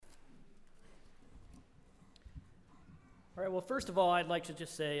All right, well, first of all, I'd like to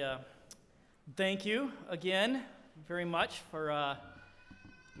just say thank you again very much for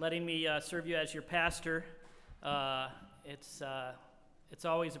letting me serve you as your pastor. It's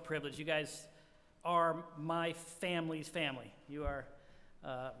always a privilege. You guys are my family's family. You are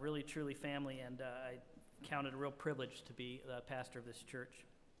really, truly family, and I count it a real privilege to be the pastor of this church.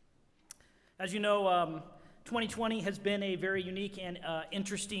 As you know, 2020 has been a very unique and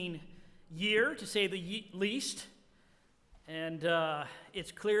interesting year, to say the least. And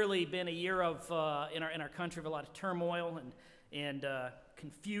it's clearly been a year of in our country of a lot of turmoil and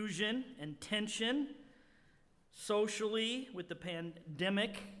confusion and tension. Socially, with the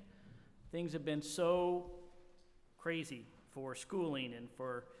pandemic, things have been so crazy for schooling and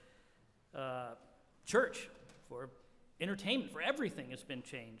for church, for entertainment, for everything has been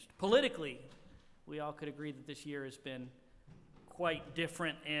changed. Politically, we all could agree that this year has been quite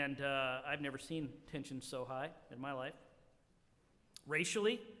different, and I've never seen tension so high in my life.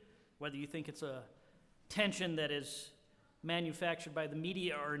 Racially, whether you think it's a tension that is manufactured by the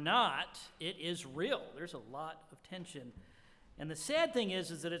media or not, it is real. There's a lot of tension. And the sad thing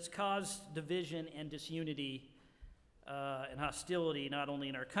is that it's caused division and disunity and hostility, not only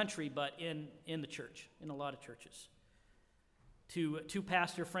in our country, but in the church, in a lot of churches. Two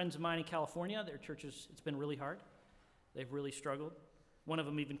pastor friends of mine in California, their churches, it's been really hard. They've really struggled. One of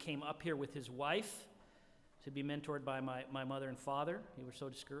them even came up here with his wife to be mentored by my mother and father. He was so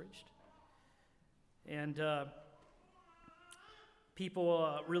discouraged. And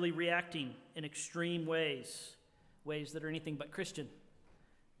people really reacting in extreme ways that are anything but Christian.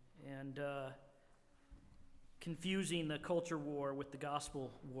 And confusing the culture war with the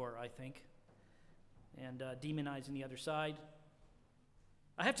gospel war, I think. And demonizing the other side.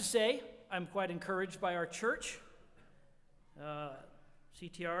 I have to say, I'm quite encouraged by our church.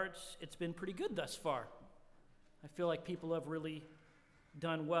 CTR, it's been pretty good thus far. I feel like people have really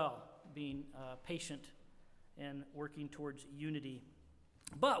done well, being patient and working towards unity.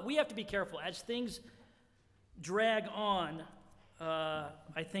 But we have to be careful. As things drag on,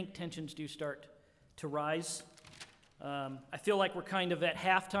 I think tensions do start to rise. I feel like we're kind of at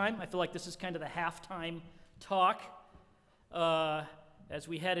halftime. I feel like this is kind of the halftime talk as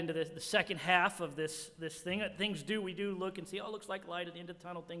we head into the second half of this thing. We do look and see, it looks like light at the end of the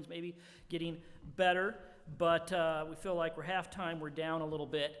tunnel. Things maybe getting better. But we feel like we're halftime, we're down a little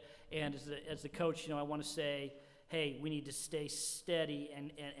bit, and as the coach, I want to say, hey, we need to stay steady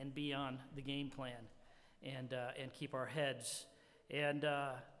and be on the game plan and keep our heads. And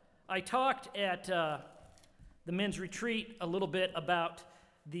I talked at the men's retreat a little bit about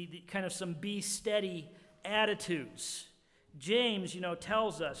the kind of some be steady attitudes. James,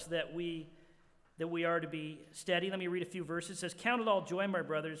 tells us that we are to be steady. Let me read a few verses. It says, "Count it all joy, my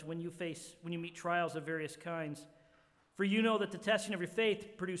brothers, when you meet trials of various kinds. For you know that the testing of your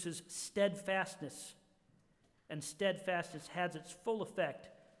faith produces steadfastness. And steadfastness has its full effect,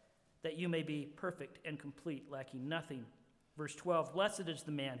 that you may be perfect and complete, lacking nothing." Verse 12, "Blessed is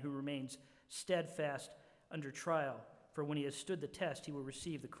the man who remains steadfast under trial. For when he has stood the test, he will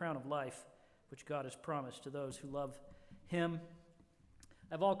receive the crown of life, which God has promised to those who love him."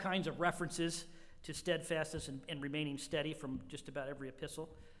 I have all kinds of references to steadfastness and remaining steady from just about every epistle,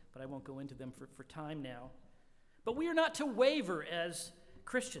 but I won't go into them for time now. But we are not to waver as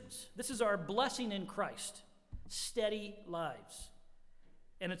Christians. This is our blessing in Christ, steady lives.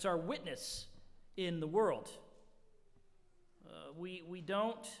 And it's our witness in the world. We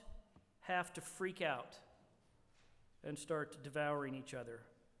don't have to freak out and start devouring each other,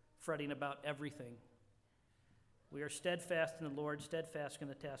 fretting about everything. We are steadfast in the Lord, steadfast in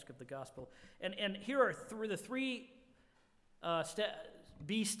the task of the gospel. And here are the three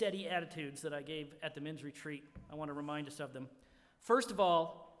be steady attitudes that I gave at the men's retreat. I want to remind us of them. First of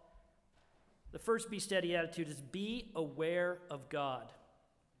all, the first be steady attitude is be aware of God.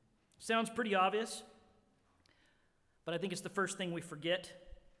 Sounds pretty obvious, but I think it's the first thing we forget.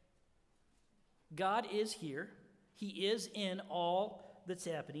 God is here. He is in all that's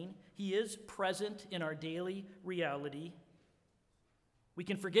happening. He is present in our daily reality. We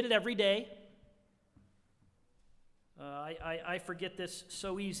can forget it every day. I forget this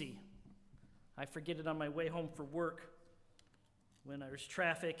so easy. I forget it on my way home from work when there's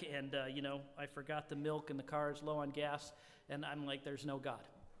traffic and, I forgot the milk and the car is low on gas, and I'm like, there's no God.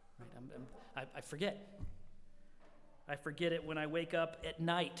 Right? I forget. I forget it when I wake up at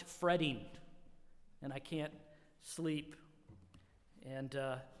night fretting and I can't sleep. And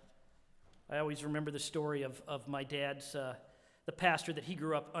I always remember the story of my dad's, the pastor that he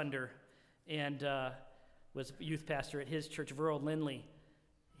grew up under, and was a youth pastor at his church of Earl Lindley.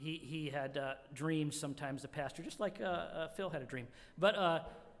 he had dreams sometimes, the pastor, just like Phil had a dream. But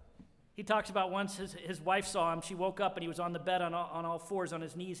he talks about once his wife saw him. She woke up and he was on the bed on all fours on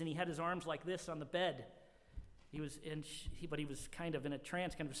his knees, and he had his arms like this on the bed. But he was kind of in a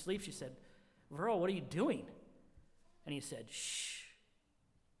trance, kind of asleep. She said, "Verl, what are you doing?" And he said, "Shh."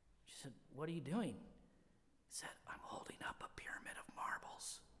 She said, "What are you doing?" He said, "I'm holding up a pyramid of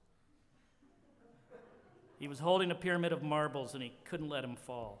marbles." He was holding a pyramid of marbles, and he couldn't let him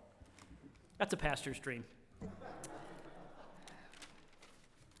fall. That's a pastor's dream.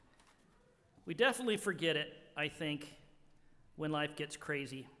 We definitely forget it, I think, when life gets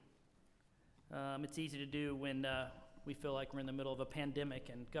crazy. It's easy to do when we feel like we're in the middle of a pandemic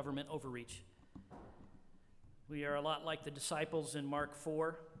and government overreach. We are a lot like the disciples in Mark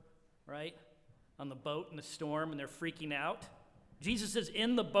 4, right? On the boat in the storm, and they're freaking out. Jesus is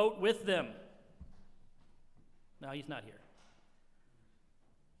in the boat with them. No, he's not here.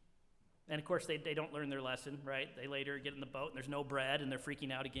 And of course, they don't learn their lesson, right? They later get in the boat, and there's no bread, and they're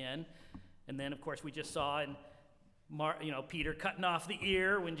freaking out again. And then, of course, we just saw in Peter cutting off the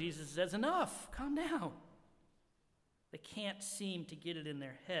ear when Jesus says, "Enough, calm down." They can't seem to get it in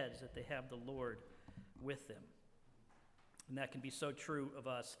their heads that they have the Lord with them. And that can be so true of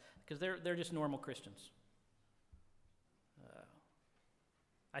us, because they're just normal Christians.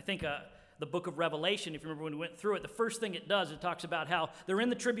 I think the book of Revelation, if you remember when we went through it, the first thing it does, it talks about how they're in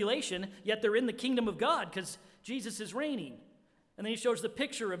the tribulation, yet they're in the kingdom of God because Jesus is reigning. And then he shows the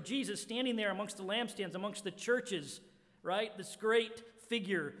picture of Jesus standing there amongst the lampstands, amongst the churches, right? This great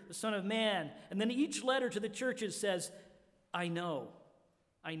figure, the Son of Man. And then each letter to the churches says, I know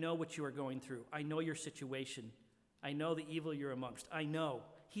what you are going through. I know your situation. I know the evil you're amongst. I know.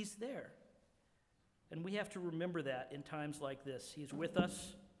 He's there. And we have to remember that in times like this. He's with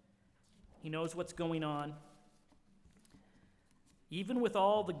us. He knows what's going on. Even with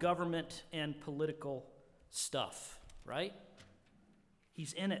all the government and political stuff, right?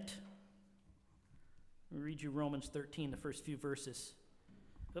 He's in it. Let me read you Romans 13, the first few verses.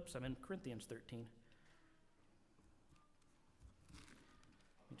 Oops, I'm in Corinthians 13.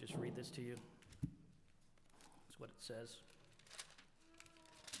 Let me just read this to you. That's what it says.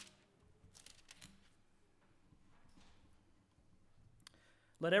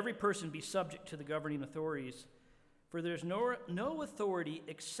 Let every person be subject to the governing authorities, for there's no authority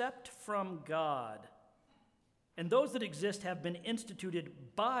except from God, and those that exist have been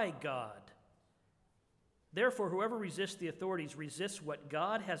instituted by God. Therefore, whoever resists the authorities resists what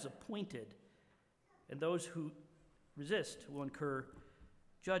God has appointed, and those who resist will incur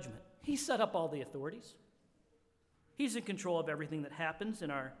judgment. He set up all the authorities. He's in control of everything that happens in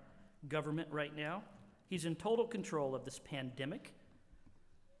our government right now. He's in total control of this pandemic.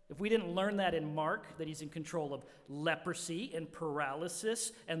 If we didn't learn that in Mark, that he's in control of leprosy and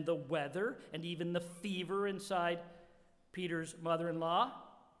paralysis and the weather and even the fever inside Peter's mother-in-law,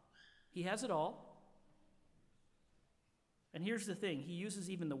 he has it all. And here's the thing, he uses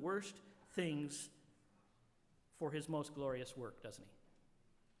even the worst things for his most glorious work, doesn't he?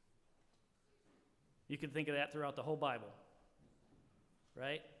 You can think of that throughout the whole Bible,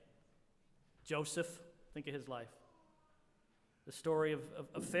 right? Joseph, think of his life. The story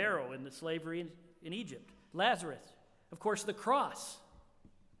of Pharaoh and the slavery in Egypt. Lazarus, of course, the cross.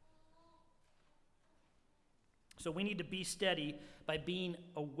 So we need to be steady by being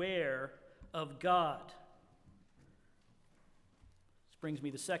aware of God. This brings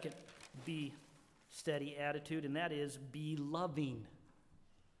me to the second be steady attitude, and that is be loving.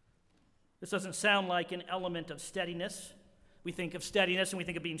 This doesn't sound like an element of steadiness. We think of steadiness and we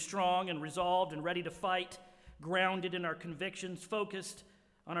think of being strong and resolved and ready to fight, grounded in our convictions, focused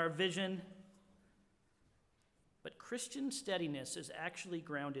on our vision. But Christian steadiness is actually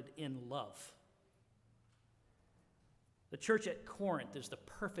grounded in love. The church at Corinth is the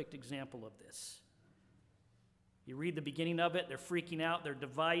perfect example of this. You read the beginning of it, they're freaking out, they're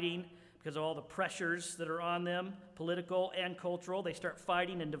dividing because of all the pressures that are on them, political and cultural. They start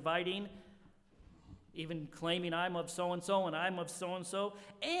fighting and dividing, even claiming I'm of so-and-so and I'm of so-and-so.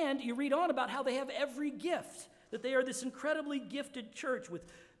 And you read on about how they have every gift, that they are this incredibly gifted church with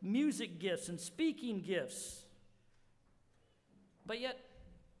music gifts and speaking gifts. But yet,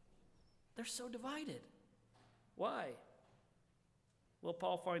 they're so divided. Why? Well,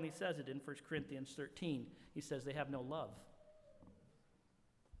 Paul finally says it in 1 Corinthians 13. He says they have no love.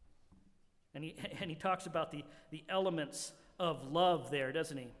 And he talks about the elements of love there,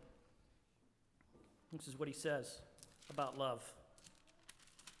 doesn't he? This is what he says about love.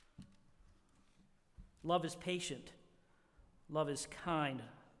 Love is patient. Love is kind.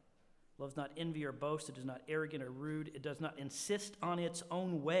 Love does not envy or boast. It is not arrogant or rude. It does not insist on its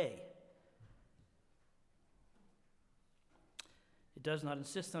own way. It does not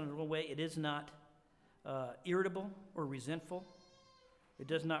insist on its own way. It is not irritable or resentful. It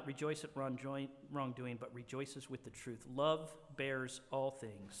does not rejoice at wrongdoing, but rejoices with the truth. Love bears all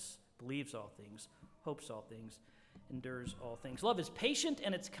things, believes all things, hopes all things, endures all things. Love is patient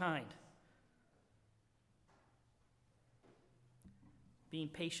and it's kind. Being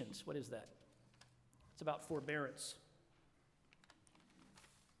patient, what is that? It's about forbearance.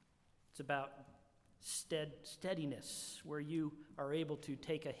 It's about steadiness, where you are able to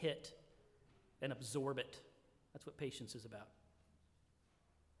take a hit and absorb it. That's what patience is about.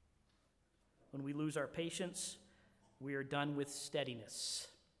 When we lose our patience, we are done with steadiness.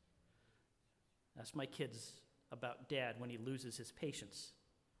 Ask my kids about Dad when he loses his patience.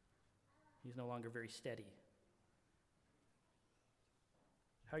 He's no longer very steady.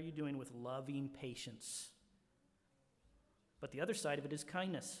 How are you doing with loving patience? But the other side of it is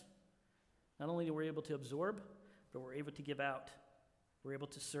kindness. Not only are we able to absorb, but we're able to give out. We're able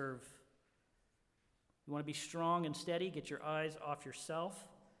to serve. You want to be strong and steady? Get your eyes off yourself,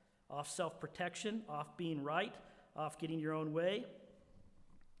 off self-protection, off being right, off getting your own way,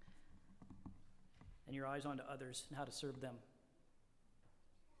 and your eyes onto others and how to serve them.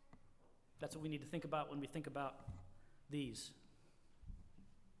 That's what we need to think about when we think about these.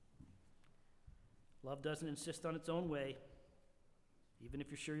 Love doesn't insist on its own way, even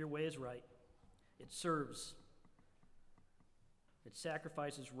if you're sure your way is right. It serves. It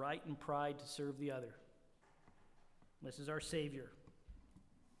sacrifices right and pride to serve the other. This is our Savior.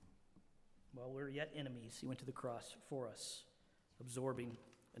 While we're yet enemies, he went to the cross for us, absorbing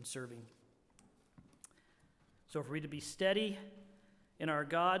and serving. So if we're to be steady in our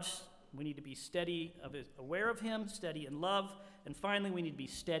God, we need to be steady, aware of him, steady in love, and finally we need to be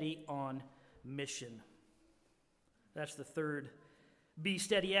steady on mission. That's the third be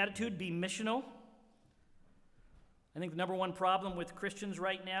steady attitude, be missional. I think the number one problem with Christians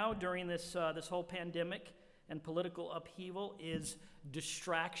right now during this whole pandemic and political upheaval is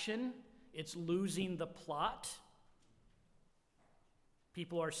distraction. It's losing the plot.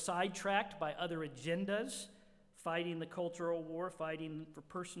 People are sidetracked by other agendas, fighting the cultural war, fighting for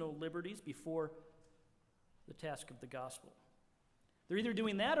personal liberties before the task of the gospel. They're either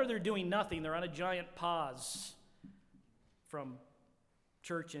doing that or they're doing nothing. They're on a giant pause from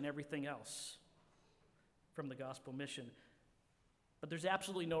church and everything else, from the gospel mission. But there's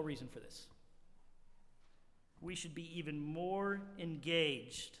absolutely no reason for this. We should be even more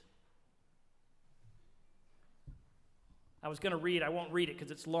engaged. I was going to read, I won't read it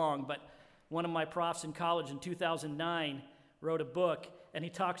because it's long, but one of my profs in college in 2009 wrote a book, and he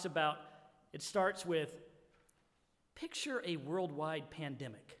talks about, it starts with, picture a worldwide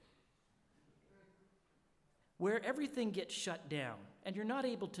pandemic where everything gets shut down and you're not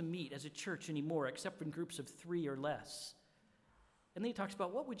able to meet as a church anymore except in groups of 3 or less. And then he talks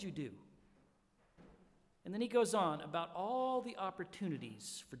about, what would you do? And then he goes on about all the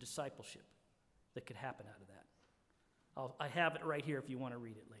opportunities for discipleship that could happen out of that. I have it right here if you want to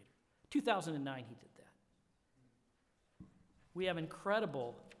read it later. 2009 he did that. We have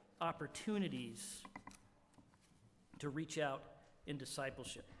incredible opportunities to reach out in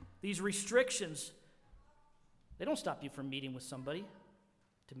discipleship. These restrictions, they don't stop you from meeting with somebody,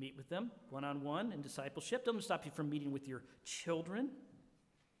 to meet with them one-on-one in discipleship. They don't stop you from meeting with your children,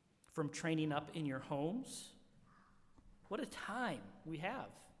 from training up in your homes. What a time we have.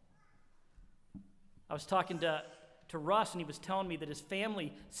 I was talking to Russ, and he was telling me that his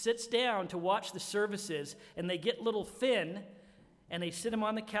family sits down to watch the services, and they get little Finn, and they sit him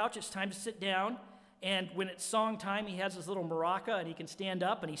on the couch. It's time to sit down. And when it's song time, he has his little maraca, and he can stand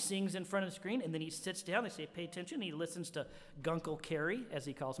up, and he sings in front of the screen, and then he sits down. They say, pay attention. And he listens to Gunkle Carey, as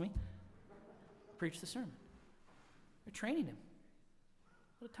he calls me, preach the sermon. They're training him.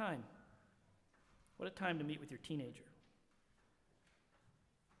 What a time. What a time to meet with your teenager.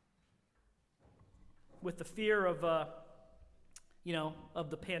 With the fear of the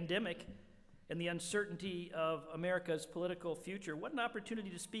pandemic and the uncertainty of America's political future, what an opportunity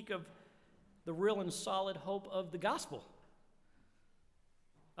to speak of the real and solid hope of the gospel,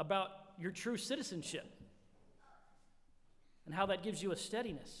 about your true citizenship and how that gives you a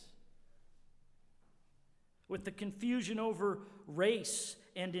steadiness. With the confusion over race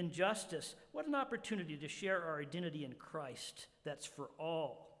and injustice, what an opportunity to share our identity in Christ that's for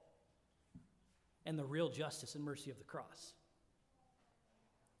all, and the real justice and mercy of the cross.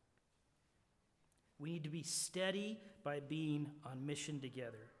 We need to be steady by being on mission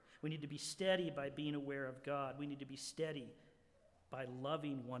together. We need to be steady by being aware of God. We need to be steady by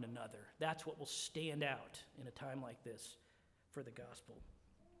loving one another. That's what will stand out in a time like this for the gospel.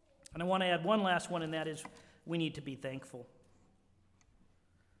 And I want to add one last one, and that is we need to be thankful.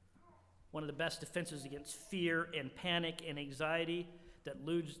 One of the best defenses against fear and panic and anxiety that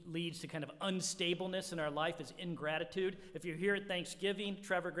leads to kind of unstableness in our life is ingratitude. If you're here at Thanksgiving,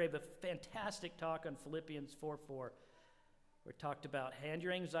 Trevor gave a fantastic talk on Philippians 4:4, where it talked about hand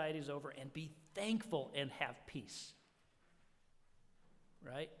your anxieties over and be thankful and have peace.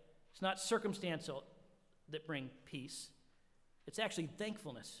 Right? It's not circumstantial that bring peace. It's actually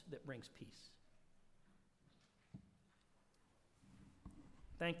thankfulness that brings peace.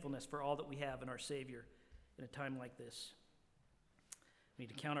 Thankfulness for all that we have in our Savior in a time like this. We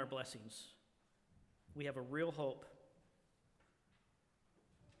need to count our blessings. We have a real hope,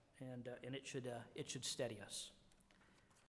 and it should steady us.